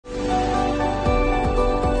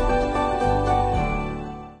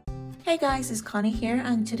Hey guys, it's Connie here,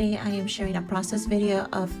 and today I am sharing a process video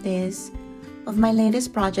of my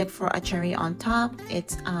latest project for a cherry on top.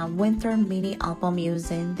 It's a winter mini album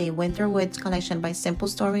using the Winter Woods collection by Simple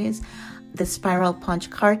Stories, the spiral punch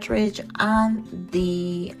cartridge, and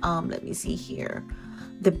the let me see here,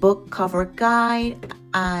 the book cover guide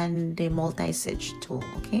and the multi-cinch tool.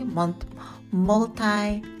 Okay,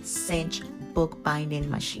 multi-cinch book binding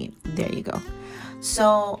machine. There you go.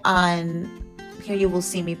 So here you will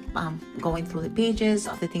see me going through the pages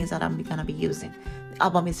of the things that I'm gonna be using. The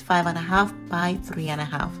album is 5.5 by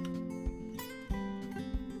 3.5.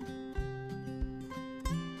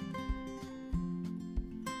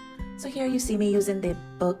 So here you see me using the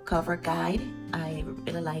book cover guide. I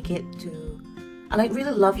really like it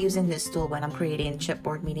really love using this tool when I'm creating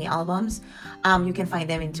chipboard mini albums. You can find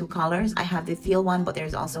them in two colors. I have the teal one, but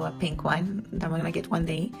there's also a pink one that I'm gonna get one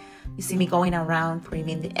day. You see me going around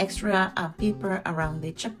framing the extra paper around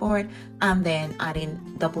the chipboard and then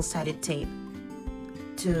adding double-sided tape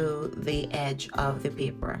to the edge of the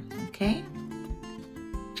paper. Okay,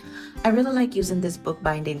 I really like using this book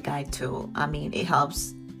binding guide tool. I mean, it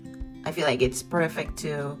helps. I feel like it's perfect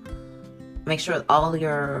to make sure all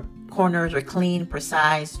your corners are clean,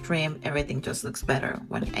 precise, trim. Everything just looks better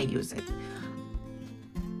when I use it.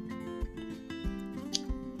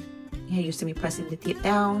 Here you see me pressing the tape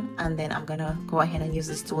down, and then I'm gonna go ahead and use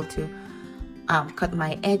this tool to cut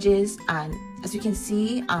my edges. And as you can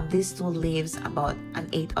see, this tool leaves about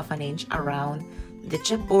 1/8 of an inch around the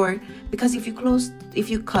chipboard, because if you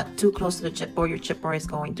cut too close to the chipboard, your chipboard is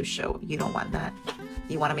going to show. You don't want that.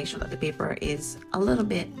 You want to make sure that the paper is a little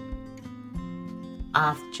bit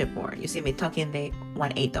off chipboard. You see me tucking the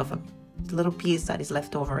 1/8 of a little piece that is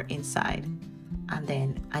left over inside, and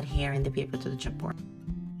then adhering the paper to the chipboard.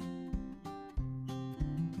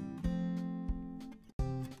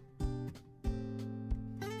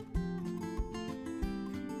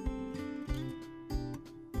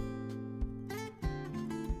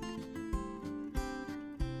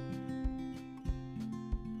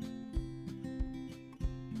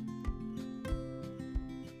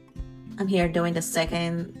 I'm here doing the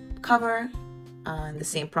second cover on the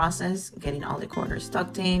same process, getting all the corners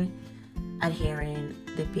tucked in, adhering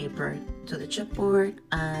the paper to the chipboard,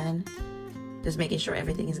 and just making sure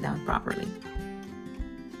everything is down properly.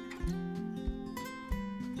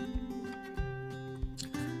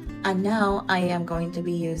 And now I am going to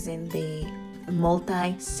be using the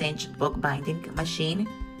multi-cinch book binding machine.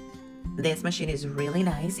 This machine is really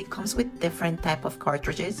nice. It comes with different type of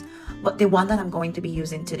cartridges, but the one that I'm going to be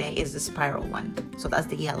using today is the spiral one. So that's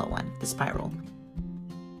the yellow one, the spiral.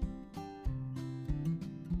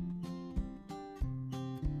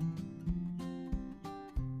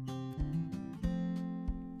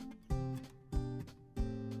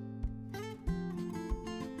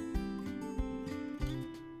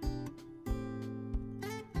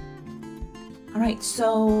 All right,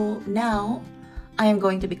 so now I am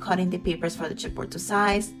going to be cutting the papers for the chipboard to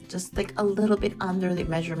size, just like a little bit under the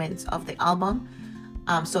measurements of the album.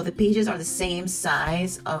 So the pages are the same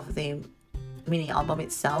size of the mini album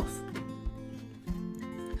itself,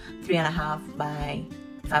 3.5 by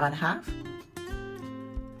 5.5.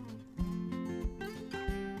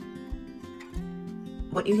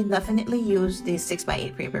 But you can definitely use the 6 by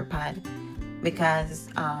 8 paper pad, because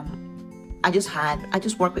I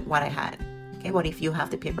just worked with what I had. Okay, but if you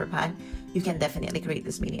have the paper pad, you can definitely create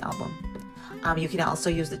this mini album. You can also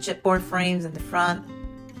use the chipboard frames in the front.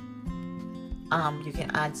 You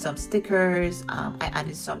can add some stickers. I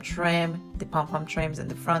added some trim, the pom-pom trims in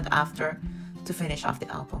the front after, to finish off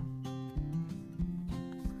the album.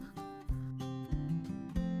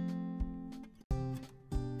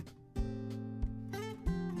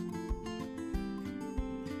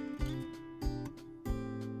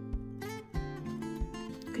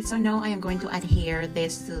 Okay, so now I am going to adhere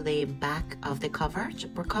this to the back of the cover,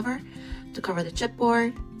 chipboard cover, to cover the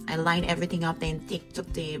chipboard. I line everything up, then took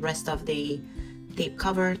the rest of the tape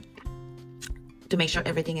cover to make sure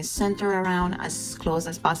everything is centered around as close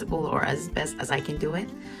as possible, or as best as I can do it,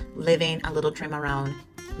 leaving a little trim around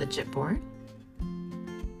the chipboard.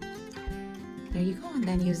 There you go, and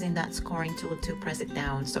then using that scoring tool to press it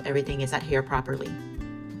down so everything is adhered properly.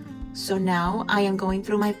 So now I am going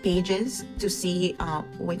through my pages to see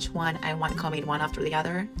which one I want coming one after the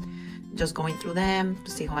other. Just going through them to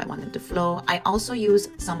see how I want them to flow. I also use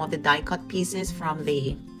some of the die cut pieces from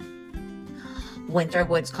the Winter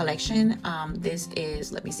Woods collection. This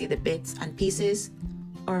is, let me see, the bits and pieces,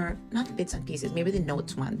 or not the bits and pieces, maybe the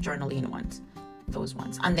notes one, journaling ones, those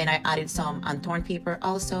ones. And then I added some untorn paper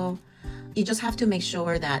also. You just have to make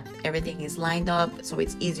sure that everything is lined up so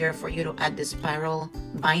it's easier for you to add the spiral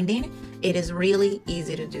binding. It is really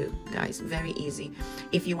easy to do, guys, very easy.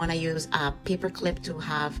 If you want to use a paper clip to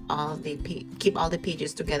have keep all the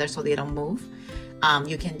pages together so they don't move,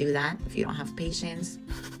 you can do that if you don't have patience.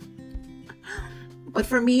 But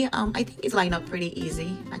for me, I think it's lined up pretty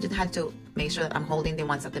easy. I just had to make sure that I'm holding the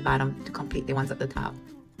ones at the bottom to complete the ones at the top.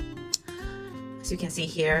 As you can see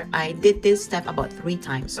here, I did this step about 3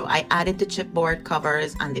 times. So I added the chipboard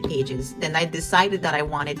covers and the pages. Then I decided that I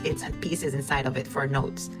wanted bits and pieces inside of it for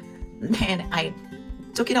notes. Then I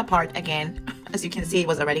took it apart again. As you can see, it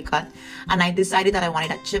was already cut. And I decided that I wanted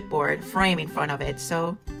a chipboard frame in front of it.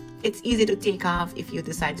 So it's easy to take off if you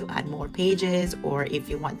decide to add more pages, or if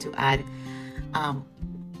you want to add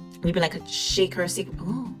maybe like a sequence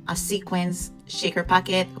shaker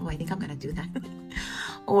pocket. Oh, I think I'm gonna do that.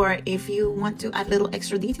 Or if you want to add little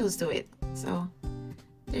extra details to it. So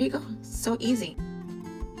there you go, so easy.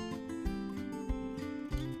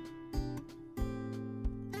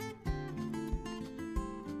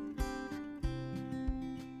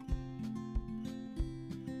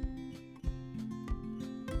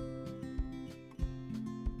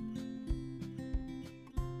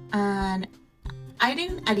 And I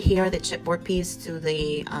didn't adhere the chipboard piece to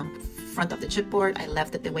the front of the chipboard. I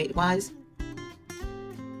left it the way it was.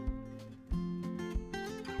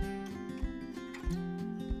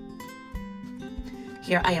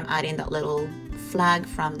 Here I am adding that little flag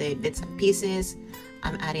from the bits and pieces.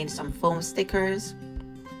 I'm adding some foam stickers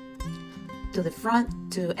to the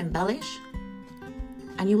front to embellish.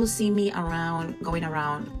 And you will see me going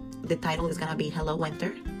around. The title is gonna be Hello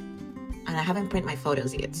Winter. And I haven't printed my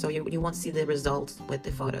photos yet, so you won't see the results with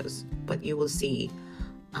the photos, but you will see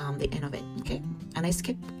the end of it, okay? And I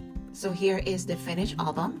skip. So here is the finished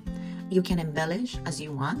album. You can embellish as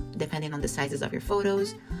you want, depending on the sizes of your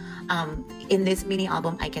photos. In this mini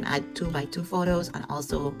album, I can add 2x2 photos and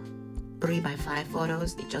also 3x5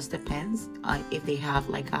 photos. It just depends if they have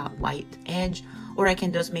like a white edge, or I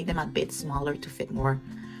can just make them a bit smaller to fit more,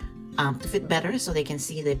 to fit better so they can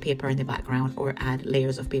see the paper in the background, or add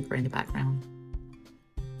layers of paper in the background.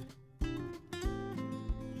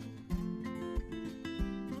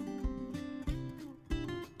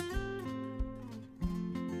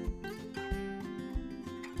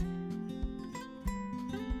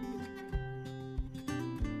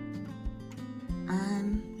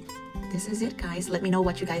 This is it, guys. Let me know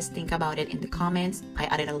what you guys think about it in the comments. I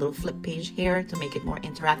added a little flip page here to make it more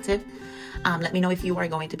interactive. Let me know if you are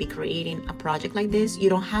going to be creating a project like this. You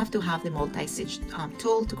don't have to have the multi-stitch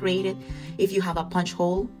tool to create it. If you have a punch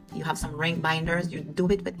hole, you have some ring binders, you do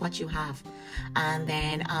it with what you have. And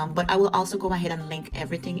then, but I will also go ahead and link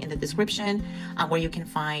everything in the description where you can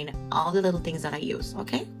find all the little things that I use,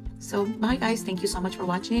 okay? So bye, guys. Thank you so much for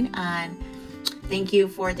watching, and thank you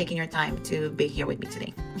for taking your time to be here with me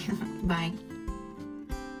today. Bye.